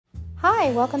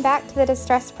Hi, welcome back to the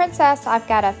Distressed Princess. I've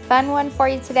got a fun one for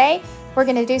you today. We're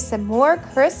going to do some more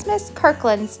Christmas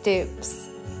Kirkland's dupes.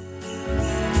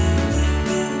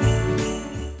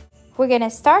 We're going to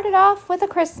start it off with a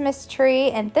Christmas tree,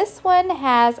 and this one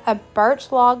has a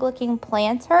birch log looking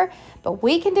planter, but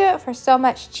we can do it for so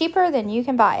much cheaper than you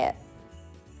can buy it.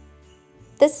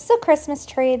 This is a Christmas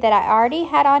tree that I already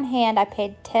had on hand. I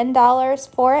paid $10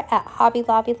 for it at Hobby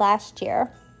Lobby last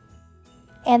year.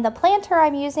 And the planter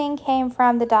I'm using came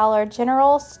from the Dollar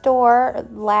General store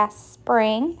last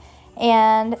spring,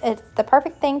 and it's the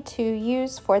perfect thing to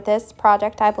use for this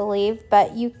project, I believe,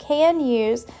 but you can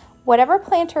use whatever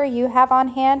planter you have on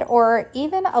hand, or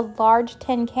even a large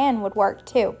tin can would work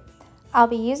too. I'll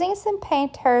be using some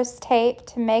painter's tape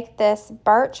to make this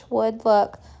birch wood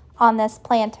look on this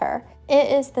planter.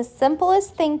 It is the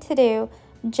simplest thing to do.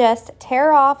 Just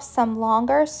tear off some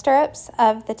longer strips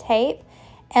of the tape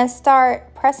and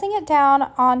start pressing it down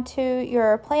onto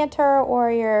your planter or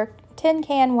your tin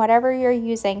can, whatever you're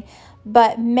using,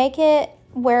 but make it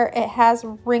where it has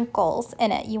wrinkles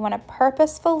in it. You want to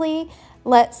purposefully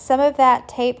let some of that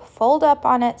tape fold up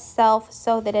on itself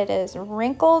so that it is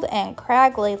wrinkled and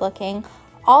craggly looking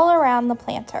all around the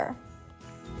planter.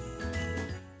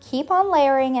 Keep on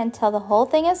layering until the whole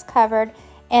thing is covered,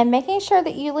 and making sure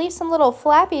that you leave some little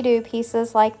flappy-do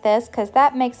pieces like this, because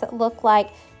that makes it look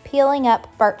like peeling up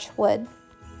birch wood.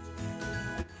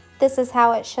 This is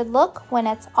how it should look when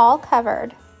it's all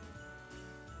covered.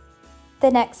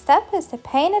 The next step is to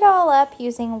paint it all up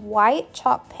using white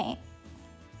chalk paint.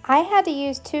 I had to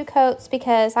use 2 coats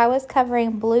because I was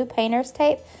covering blue painter's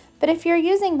tape, but if you're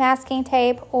using masking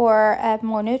tape or a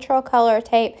more neutral color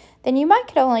tape, then you might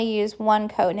could only use 1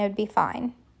 coat and it would be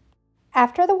fine.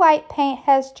 After the white paint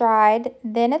has dried,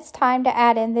 then it's time to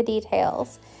add in the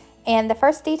details. And the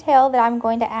first detail that I'm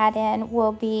going to add in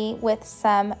will be with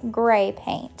some gray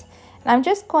paint. And I'm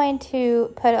just going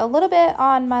to put a little bit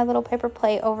on my little paper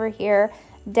plate over here,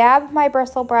 dab my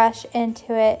bristle brush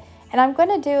into it, and I'm going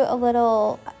to do a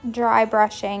little dry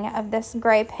brushing of this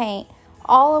gray paint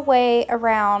all the way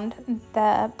around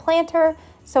the planter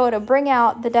so it'll bring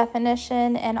out the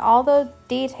definition and all the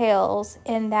details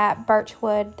in that birch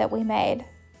wood that we made.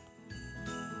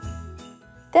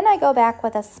 Then I go back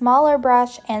with a smaller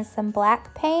brush and some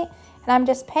black paint, and I'm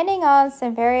just painting on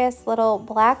some various little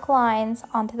black lines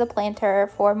onto the planter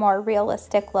for a more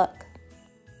realistic look.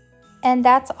 And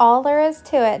that's all there is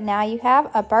to it. Now you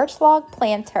have a birch log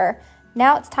planter.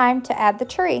 Now it's time to add the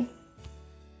tree.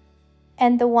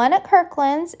 And the one at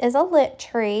Kirkland's is a lit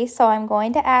tree, so I'm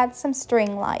going to add some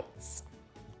string lights.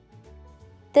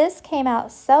 This came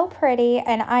out so pretty,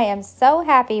 and I am so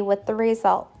happy with the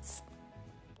results.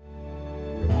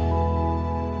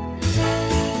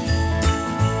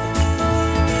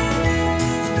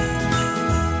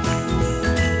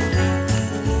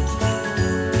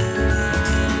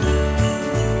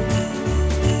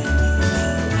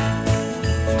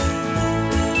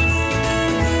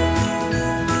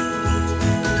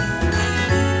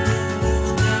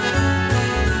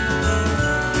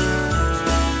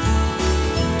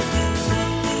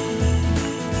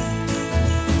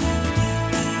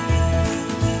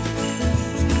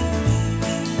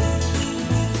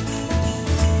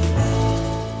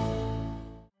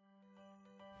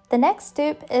 The next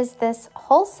dupe is this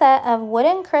whole set of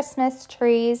wooden Christmas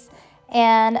trees,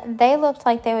 and they looked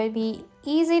like they would be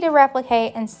easy to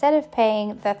replicate instead of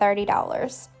paying the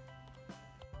 $30.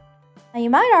 Now you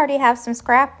might already have some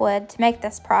scrap wood to make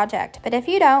this project, but if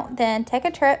you don't, then take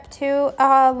a trip to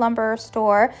a lumber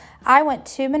store. I went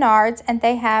to Menards and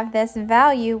they have this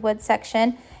value wood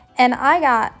section, and I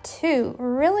got 2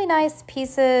 really nice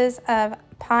pieces of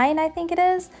pine, I think it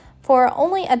is, for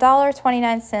only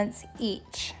 $1.29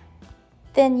 each.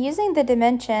 Then, using the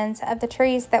dimensions of the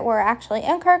trees that were actually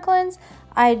in Kirkland's,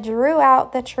 I drew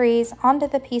out the trees onto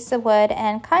the piece of wood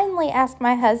and kindly asked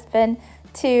my husband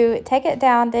to take it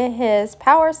down to his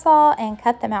power saw and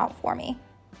cut them out for me.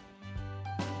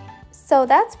 So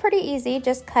that's pretty easy,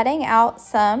 just cutting out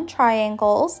some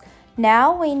triangles.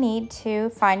 Now we need to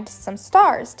find some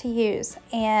stars to use,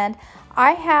 and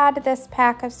I had this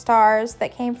pack of stars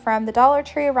that came from the Dollar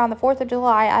Tree around the 4th of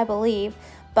July, I believe.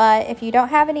 But if you don't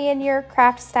have any in your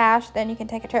craft stash, then you can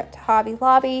take a trip to Hobby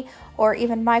Lobby or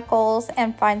even Michael's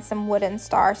and find some wooden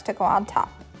stars to go on top.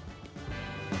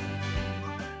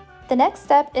 The next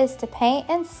step is to paint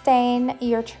and stain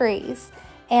your trees.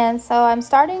 And so I'm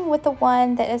starting with the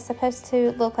one that is supposed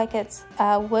to look like it's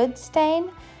wood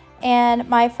stain. And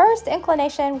my first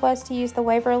inclination was to use the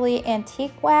Waverly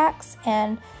Antique Wax,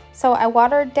 and so I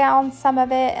watered down some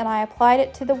of it and I applied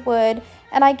it to the wood.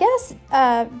 And I guess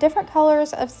different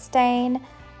colors of stain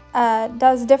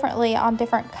does differently on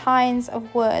different kinds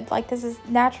of wood. Like this is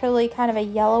naturally kind of a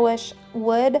yellowish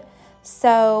wood,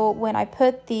 so when I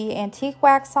put the antique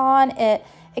wax on, it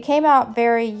came out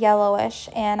very yellowish,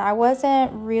 and I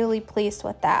wasn't really pleased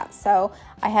with that, so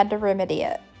I had to remedy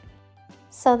it.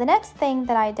 So the next thing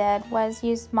that I did was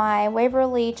use my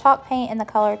Waverly chalk paint in the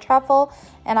color Truffle,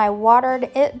 and I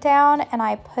watered it down, and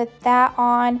I put that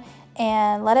on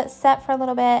and let it set for a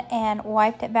little bit and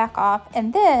wiped it back off,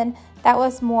 and then that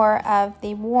was more of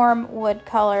the warm wood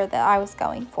color that I was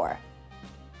going for.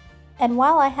 And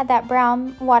while I had that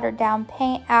brown watered down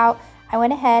paint out, I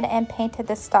went ahead and painted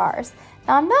the stars.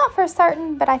 Now I'm not for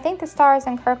certain, but I think the stars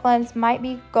in Kirkland's might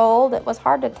be gold. It was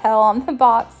hard to tell on the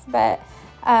box, but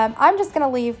I'm just going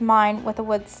to leave mine with a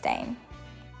wood stain.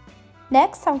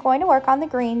 Next, I'm going to work on the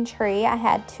green tree. I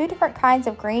had two different kinds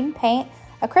of green paint,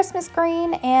 a Christmas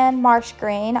green and marsh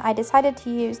green. I decided to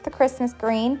use the Christmas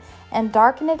green and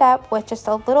darken it up with just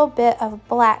a little bit of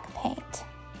black paint.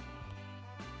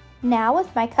 Now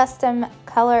with my custom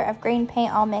color of green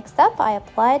paint all mixed up, I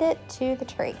applied it to the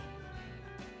tree.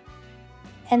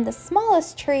 And the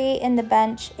smallest tree in the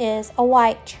bunch is a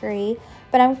white tree,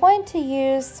 but I'm going to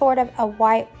use sort of a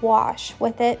white wash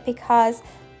with it because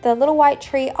the little white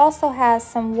tree also has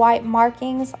some white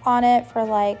markings on it for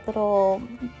like little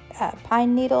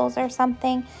pine needles or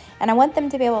something, and I want them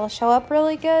to be able to show up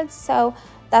really good, so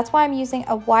that's why I'm using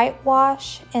a white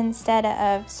wash instead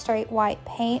of straight white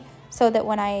paint, so that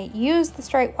when I use the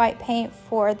straight white paint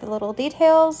for the little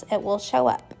details, it will show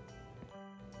up.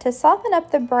 To soften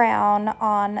up the brown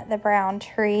on the brown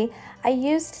tree, I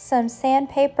used some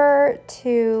sandpaper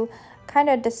to kind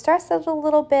of distress it a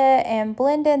little bit and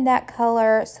blend in that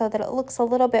color so that it looks a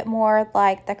little bit more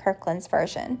like the Kirkland's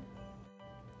version.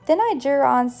 Then I drew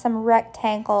on some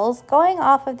rectangles. Going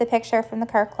off of the picture from the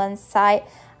Kirkland's site,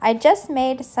 I just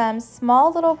made some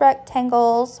small little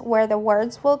rectangles where the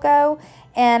words will go,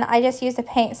 and I just used a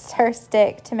paint stir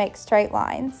stick to make straight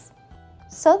lines.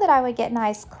 So that I would get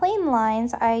nice clean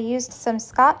lines, I used some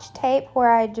Scotch tape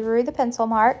where I drew the pencil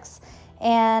marks,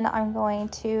 and I'm going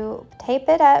to tape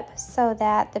it up so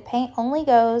that the paint only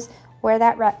goes where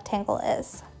that rectangle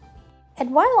is.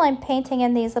 And while I'm painting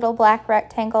in these little black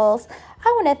rectangles, I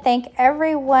want to thank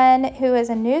everyone who is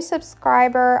a new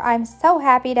subscriber. I'm so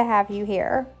happy to have you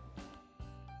here.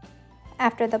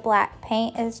 After the black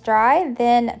paint is dry,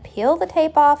 then peel the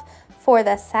tape off for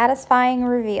the satisfying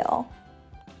reveal.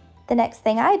 The next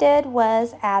thing I did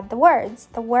was add the words.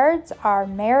 The words are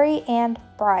merry and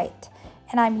bright,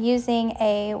 and I'm using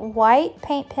a white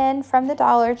paint pen from the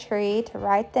Dollar Tree to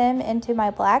write them into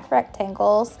my black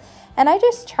rectangles, and I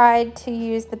just tried to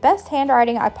use the best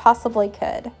handwriting I possibly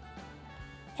could.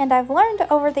 And I've learned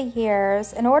over the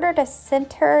years, in order to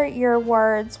center your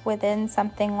words within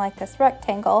something like this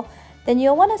rectangle, then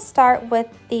you'll want to start with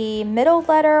the middle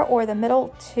letter or the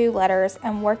middle two letters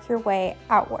and work your way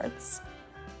outwards.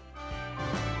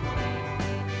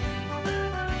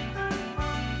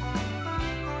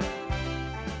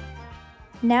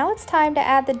 Now it's time to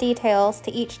add the details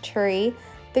to each tree.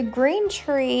 The green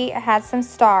tree had some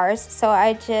stars, so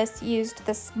I just used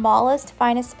the smallest,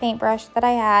 finest paintbrush that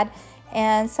I had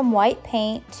and some white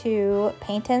paint to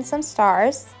paint in some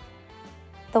stars.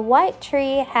 The white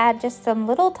tree had just some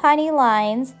little tiny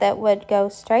lines that would go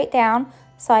straight down,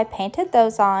 so I painted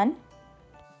those on.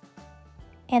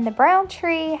 And the brown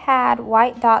tree had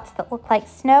white dots that looked like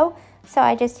snow, so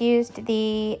I just used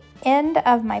the end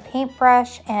of my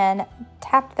paintbrush and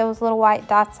tapped those little white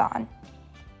dots on.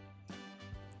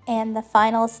 And the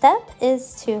final step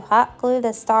is to hot glue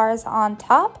the stars on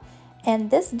top, and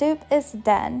this dupe is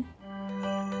done.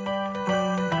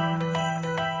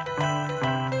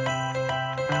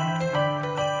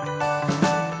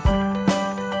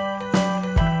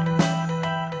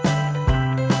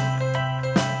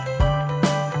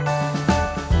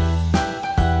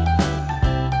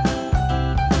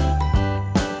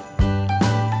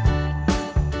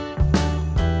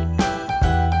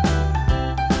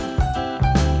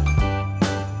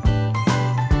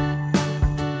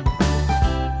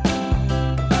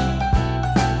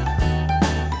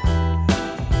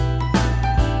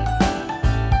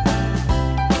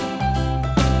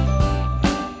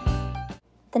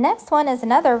 The next one is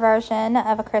another version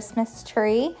of a Christmas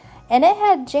tree, and it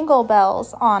had jingle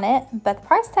bells on it, but the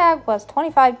price tag was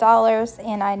 $25,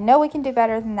 and I know we can do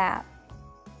better than that.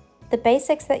 The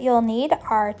basics that you'll need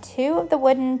are 2 of the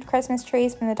wooden Christmas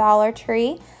trees from the Dollar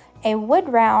Tree, a wood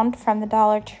round from the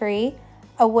Dollar Tree,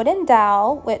 a wooden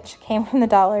dowel, which came from the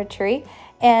Dollar Tree,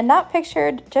 and not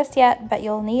pictured just yet, but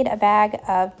you'll need a bag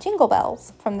of jingle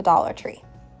bells from the Dollar Tree.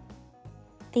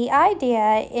 The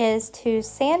idea is to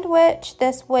sandwich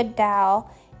this wood dowel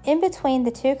in between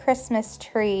the two Christmas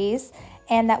trees,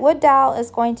 and that wood dowel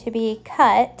is going to be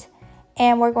cut,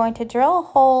 and we're going to drill a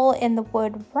hole in the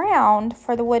wood round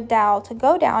for the wood dowel to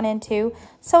go down into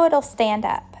so it'll stand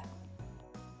up.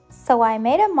 So I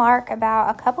made a mark about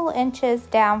a couple inches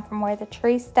down from where the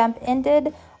tree stump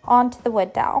ended onto the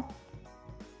wood dowel.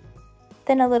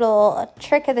 Then a little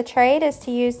trick of the trade is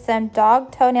to use some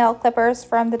dog toenail clippers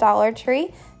from the Dollar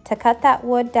Tree to cut that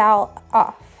wood dowel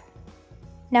off.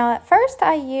 Now at first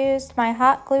I used my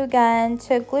hot glue gun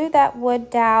to glue that wood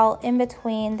dowel in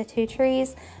between the two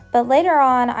trees, but later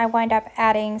on I wind up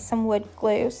adding some wood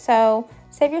glue. So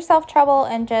save yourself trouble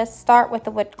and just start with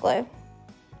the wood glue.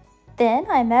 Then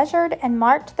I measured and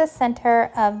marked the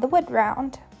center of the wood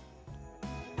round.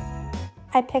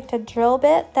 I picked a drill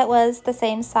bit that was the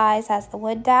same size as the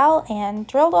wood dowel and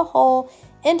drilled a hole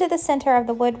into the center of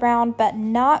the wood round, but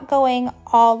not going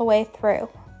all the way through.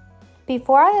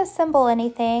 Before I assemble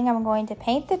anything, I'm going to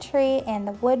paint the tree and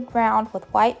the wood round with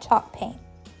white chalk paint.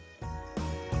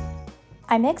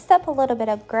 I mixed up a little bit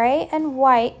of gray and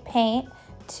white paint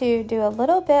to do a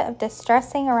little bit of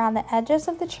distressing around the edges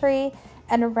of the tree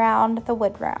and around the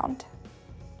wood round.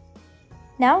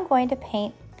 Now I'm going to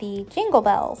paint the jingle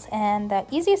bells, and the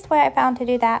easiest way I found to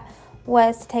do that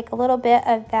was to take a little bit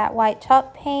of that white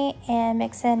chalk paint and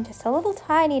mix in just a little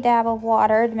tiny dab of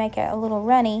water to make it a little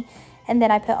runny, and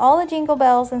then I put all the jingle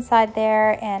bells inside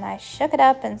there and I shook it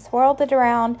up and swirled it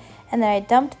around, and then I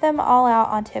dumped them all out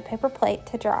onto a paper plate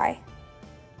to dry.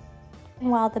 And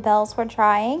while the bells were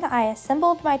drying, I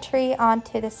assembled my tree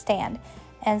onto the stand.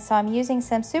 And so I'm using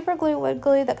some super glue wood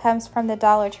glue that comes from the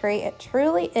Dollar Tree. It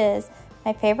truly is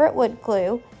my favorite wood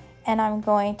glue. And I'm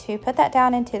going to put that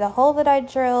down into the hole that I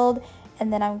drilled,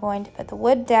 and then I'm going to put the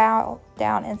wood dowel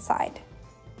down inside.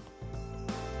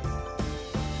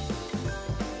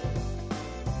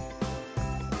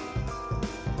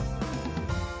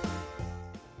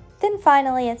 Then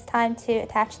finally it's time to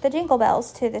attach the jingle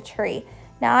bells to the tree.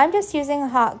 Now I'm just using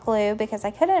hot glue because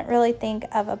I couldn't really think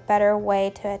of a better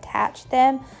way to attach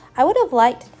them. I would have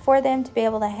liked for them to be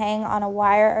able to hang on a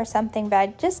wire or something, but I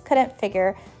just couldn't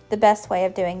figure the best way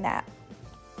of doing that.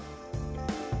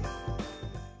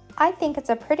 I think it's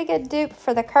a pretty good dupe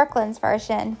for the Kirkland's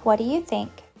version. What do you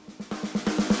think?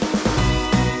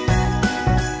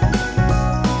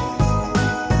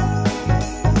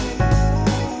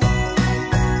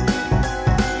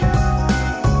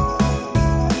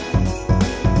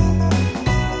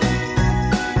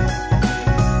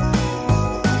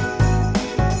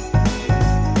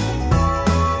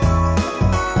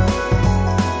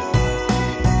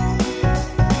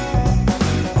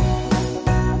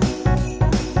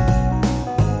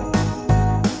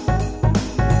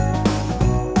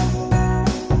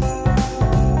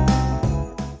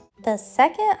 The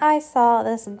second I saw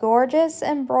this gorgeous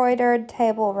embroidered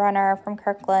table runner from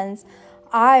Kirkland's,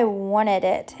 I wanted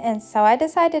it, and so I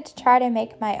decided to try to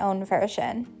make my own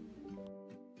version.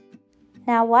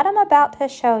 Now what I'm about to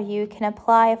show you can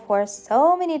apply for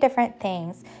so many different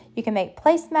things. You can make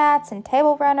placemats and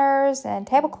table runners and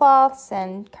tablecloths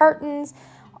and curtains,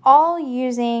 all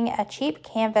using a cheap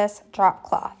canvas drop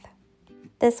cloth.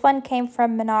 This one came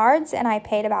from Menards and I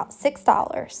paid about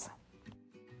 $6.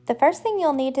 The first thing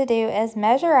you'll need to do is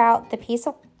measure out the piece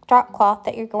of drop cloth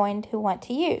that you're going to want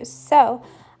to use. So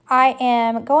I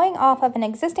am going off of an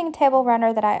existing table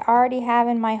runner that I already have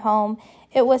in my home.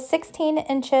 It was 16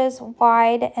 inches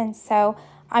wide, and so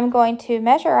I'm going to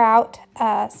measure out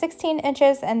 16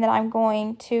 inches, and then I'm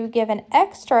going to give an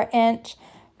extra inch,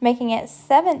 making it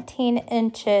 17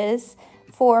 inches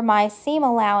for my seam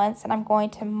allowance, and I'm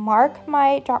going to mark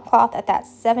my drop cloth at that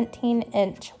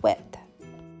 17-inch width.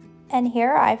 And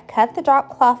here I've cut the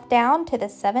drop cloth down to the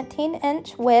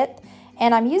 17-inch width,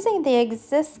 and I'm using the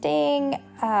existing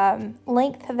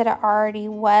length that it already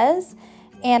was,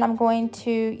 and I'm going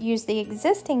to use the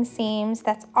existing seams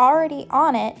that's already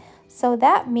on it, so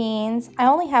that means I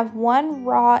only have one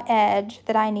raw edge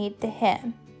that I need to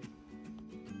hem.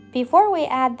 Before we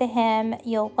add the hem,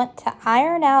 you'll want to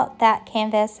iron out that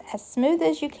canvas as smooth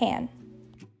as you can.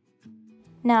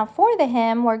 Now for the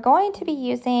hem, we're going to be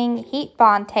using heat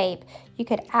bond tape. You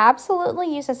could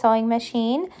absolutely use a sewing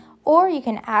machine, or you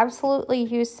can absolutely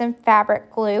use some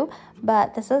fabric glue,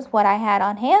 but this is what I had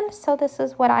on hand, so this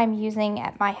is what I'm using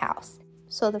at my house.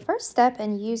 So the first step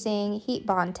in using heat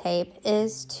bond tape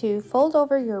is to fold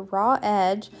over your raw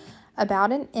edge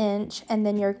about an inch, and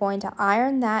then you're going to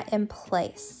iron that in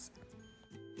place.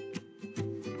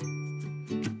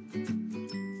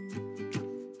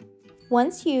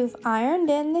 Once you've ironed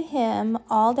in the hem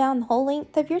all down the whole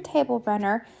length of your table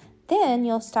runner, Then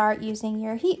you'll start using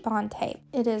your heat bond tape.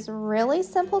 It is really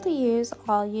simple to use.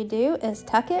 All you do is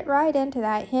tuck it right into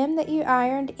that hem that you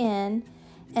ironed in,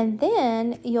 and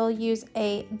then you'll use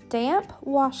a damp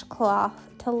washcloth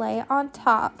to lay on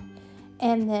top,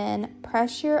 and then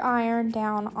press your iron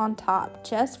down on top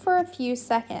just for a few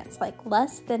seconds, like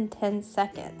less than 10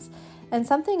 seconds. And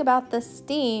something about the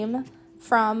steam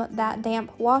from that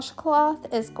damp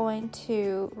washcloth is going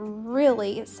to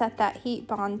really set that heat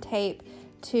bond tape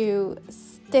to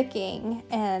sticking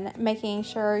and making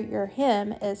sure your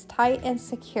hem is tight and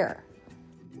secure.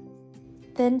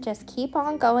 Then just keep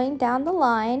on going down the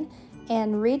line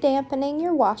and redampening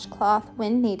your washcloth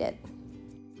when needed.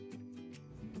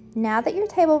 Now that your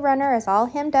table runner is all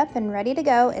hemmed up and ready to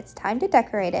go, it's time to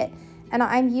decorate it. And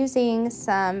I'm using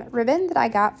some ribbon that I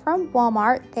got from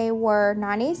Walmart. They were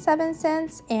 97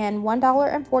 cents and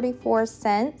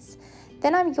 $1.44.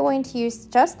 Then I'm going to use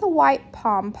just the white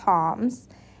pom-poms,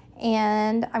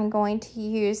 and I'm going to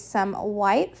use some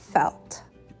white felt.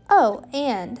 Oh,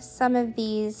 and some of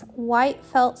these white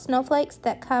felt snowflakes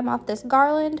that come off this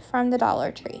garland from the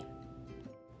Dollar Tree.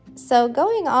 So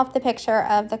going off the picture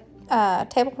of the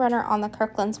table runner on the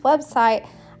Kirkland's website,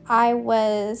 I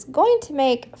was going to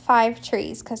make 5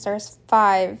 trees because there's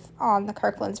 5 on the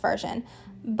Kirkland's version,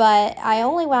 but I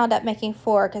only wound up making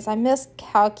 4 because I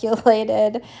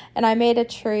miscalculated and I made a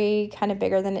tree kind of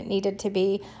bigger than it needed to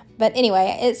be. But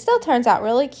anyway, it still turns out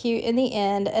really cute in the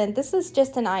end, and this is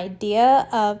just an idea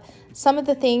of some of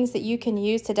the things that you can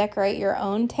use to decorate your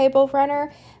own table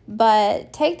runner,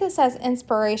 but take this as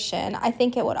inspiration. I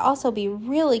think it would also be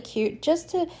really cute just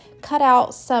to cut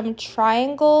out some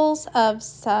triangles of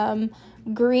some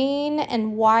green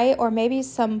and white, or maybe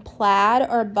some plaid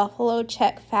or buffalo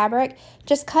check fabric.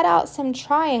 Just cut out some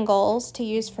triangles to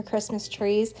use for Christmas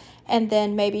trees, and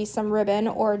then maybe some ribbon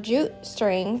or jute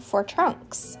string for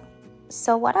trunks.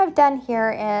 So what I've done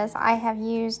here is I have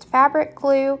used fabric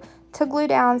glue to glue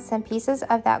down some pieces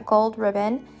of that gold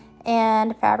ribbon,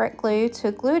 and fabric glue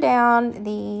to glue down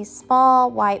the small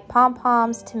white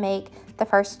pom-poms to make the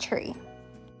first tree.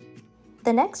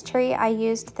 The next tree, I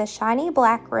used the shiny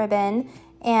black ribbon,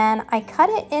 and I cut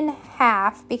it in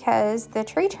half because the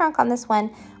tree trunk on this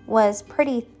one was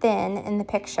pretty thin in the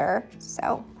picture,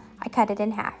 so I cut it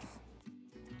in half.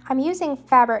 I'm using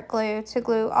fabric glue to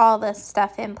glue all this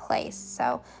stuff in place.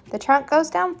 So the trunk goes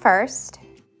down first.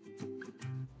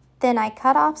 Then I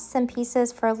cut off some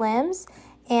pieces for limbs,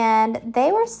 and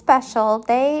they were special.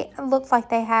 They looked like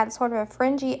they had sort of a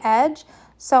fringy edge.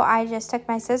 So I just took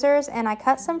my scissors and I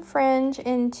cut some fringe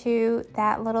into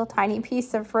that little tiny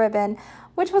piece of ribbon,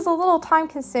 which was a little time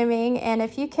consuming. And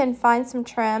if you can find some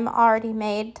trim already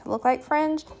made to look like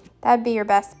fringe, that'd be your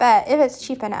best bet if it's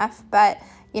cheap enough. But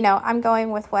you know, I'm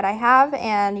going with what I have,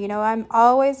 and you know, I'm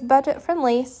always budget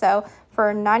friendly. So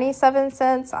for 97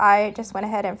 cents, I just went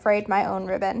ahead and frayed my own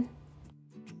ribbon.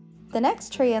 The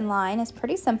next tree in line is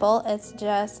pretty simple. It's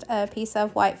just a piece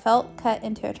of white felt cut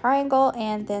into a triangle,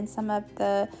 and then some of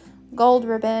the gold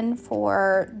ribbon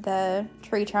for the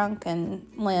tree trunk and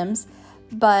limbs.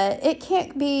 But it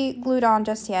can't be glued on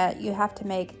just yet. You have to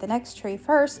make the next tree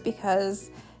first because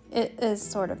it is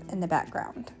sort of in the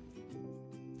background.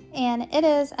 And it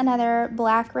is another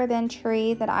black ribbon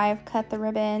tree that I've cut the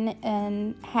ribbon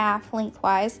in half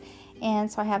lengthwise. And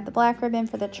so I have the black ribbon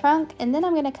for the trunk, and then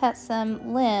I'm going to cut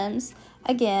some limbs,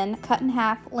 again, cut in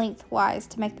half lengthwise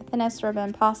to make the thinnest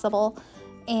ribbon possible.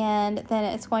 And then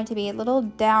it's going to be a little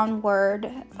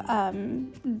downward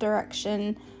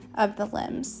direction of the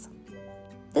limbs.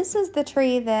 This is the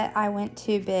tree that I went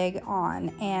too big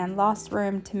on and lost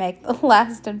room to make the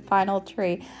last and final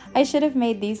tree. I should have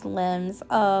made these limbs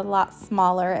a lot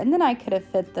smaller, and then I could have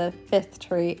fit the 5th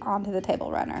tree onto the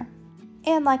table runner.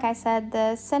 And like I said,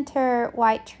 the center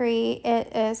white tree,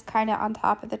 it is kind of on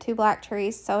top of the 2 black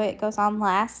trees, so it goes on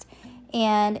last.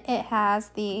 And it has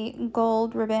the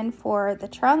gold ribbon for the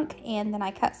trunk, and then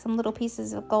I cut some little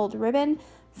pieces of gold ribbon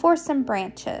for some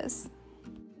branches.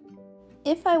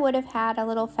 If I would have had a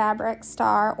little fabric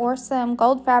star or some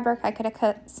gold fabric I could have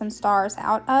cut some stars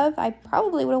out of, I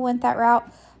probably would have went that route.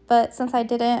 But since I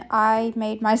didn't, I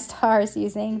made my stars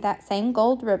using that same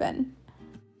gold ribbon.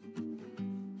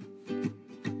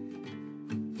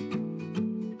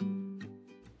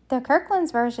 The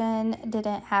Kirkland's version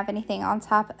didn't have anything on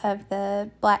top of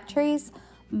the black trees,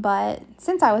 but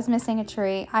since I was missing a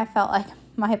tree, I felt like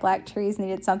my black trees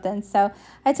needed something, so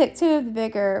I took 2 of the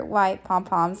bigger white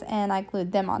pom-poms and I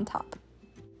glued them on top.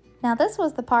 Now this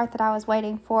was the part that I was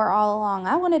waiting for all along.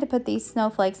 I wanted to put these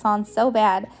snowflakes on so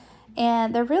bad,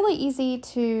 and they're really easy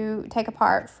to take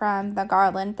apart from the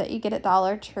garland that you get at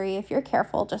Dollar Tree. If you're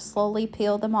careful, just slowly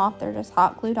peel them off. They're just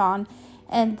hot glued on.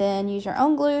 and then use your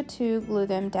own glue to glue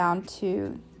them down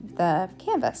to the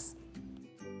canvas.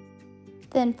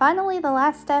 Then finally, the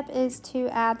last step is to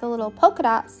add the little polka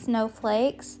dot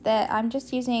snowflakes that I'm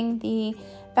just using the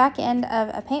back end of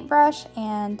a paintbrush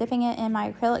and dipping it in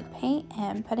my acrylic paint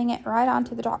and putting it right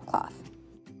onto the drop cloth.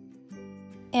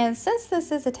 And since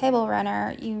this is a table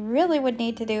runner, you really would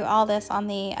need to do all this on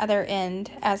the other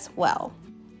end as well,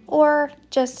 or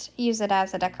just use it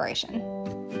as a decoration.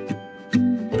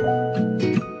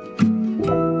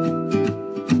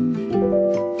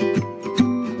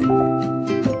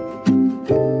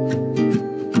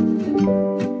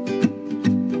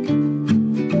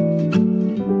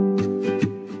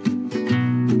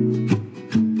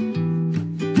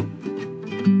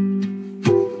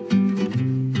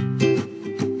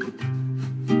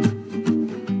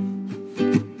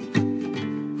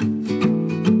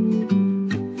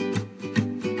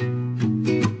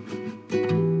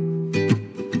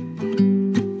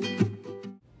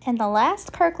 And the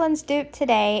last Kirkland's dupe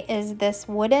today is this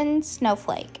wooden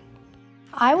snowflake.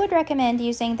 I would recommend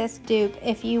using this dupe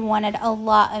if you wanted a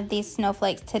lot of these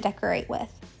snowflakes to decorate with,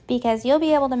 because you'll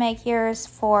be able to make yours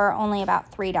for only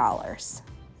about $3.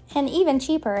 And even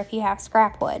cheaper if you have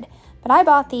scrap wood. But I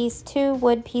bought these 2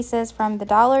 wood pieces from the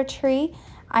Dollar Tree.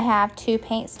 I have 2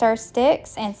 paint star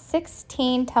sticks and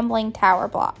 16 tumbling tower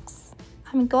blocks.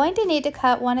 I'm going to need to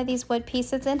cut one of these wood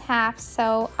pieces in half,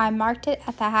 so I marked it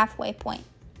at the halfway point.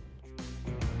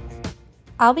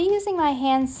 I'll be using my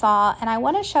hand saw, and I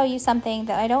want to show you something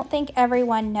that I don't think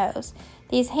everyone knows.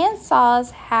 These hand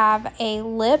saws have a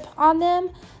lip on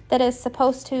them that is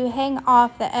supposed to hang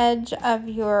off the edge of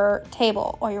your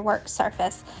table or your work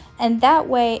surface, and that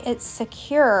way it's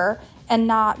secure and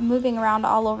not moving around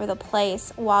all over the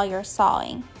place while you're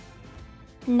sawing.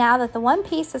 Now that the one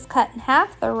piece is cut in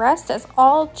half, the rest is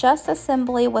all just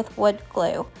assembly with wood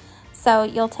glue. So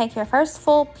you'll take your first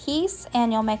full piece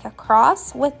and you'll make a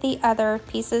cross with the other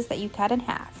pieces that you cut in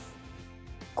half.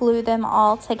 Glue them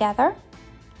all together.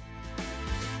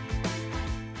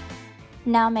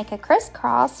 Now make a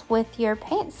crisscross with your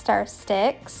paint star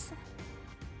sticks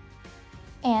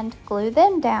and glue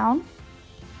them down.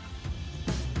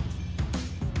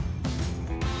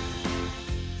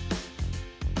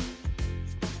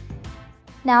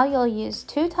 Now you'll use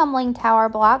 2 tumbling tower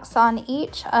blocks on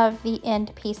each of the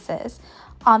end pieces.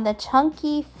 On the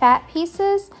chunky fat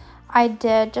pieces, I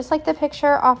did just like the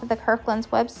picture off of the Kirkland's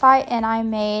website, and I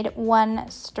made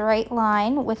 1 straight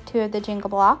line with 2 of the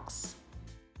Jenga blocks.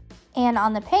 And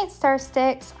on the paint star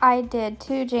sticks, I did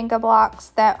 2 Jenga blocks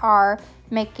that are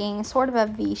making sort of a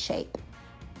V shape.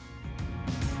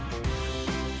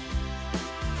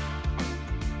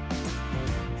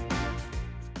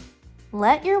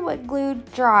 Let your wood glue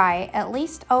dry at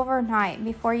least overnight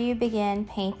before you begin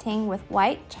painting with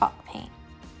white chalk paint.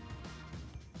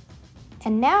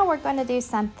 And now we're going to do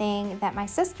something that my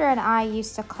sister and I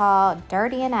used to call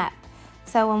dirtying up.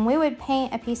 So when we would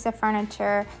paint a piece of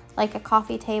furniture like a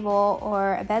coffee table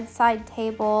or a bedside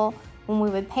table, when we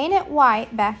would paint it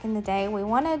white back in the day, we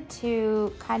wanted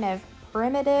to kind of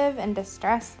primitive and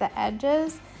distress the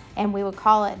edges, and we would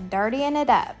call it dirtying it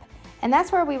up. And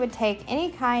that's where we would take any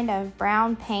kind of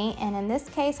brown paint, and in this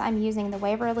case I'm using the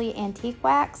Waverly Antique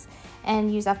Wax,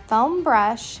 and use a foam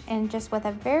brush, and just with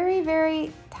a very,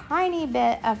 very tiny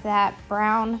bit of that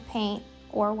brown paint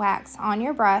or wax on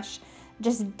your brush,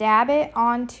 just dab it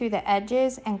onto the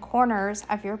edges and corners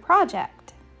of your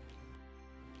project.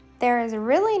 There is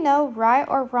really no right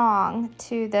or wrong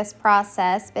to this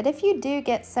process, but if you do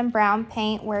get some brown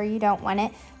paint where you don't want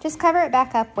it, just cover it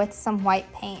back up with some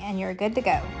white paint and you're good to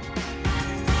go.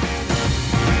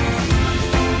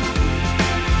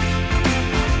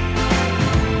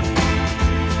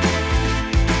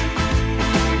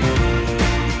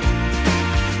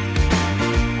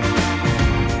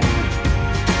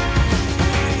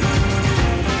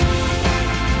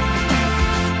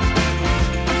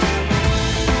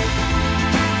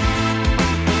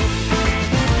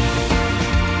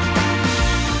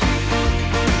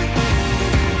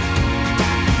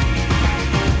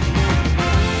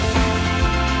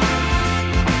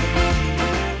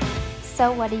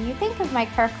 So what do you think of my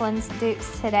Kirkland's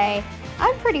dupes today?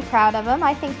 I'm pretty proud of them.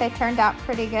 I think they turned out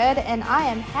pretty good, and I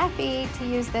am happy to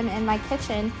use them in my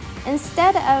kitchen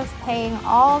instead of paying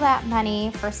all that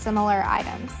money for similar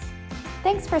items.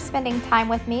 Thanks for spending time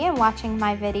with me and watching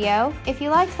my video. If you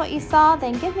liked what you saw,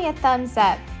 then give me a thumbs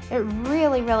up. It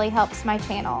really, really helps my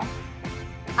channel.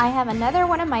 I have another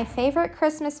one of my favorite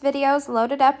Christmas videos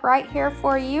loaded up right here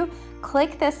for you.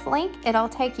 Click this link, it'll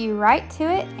take you right to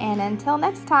it, and until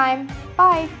next time,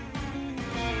 bye!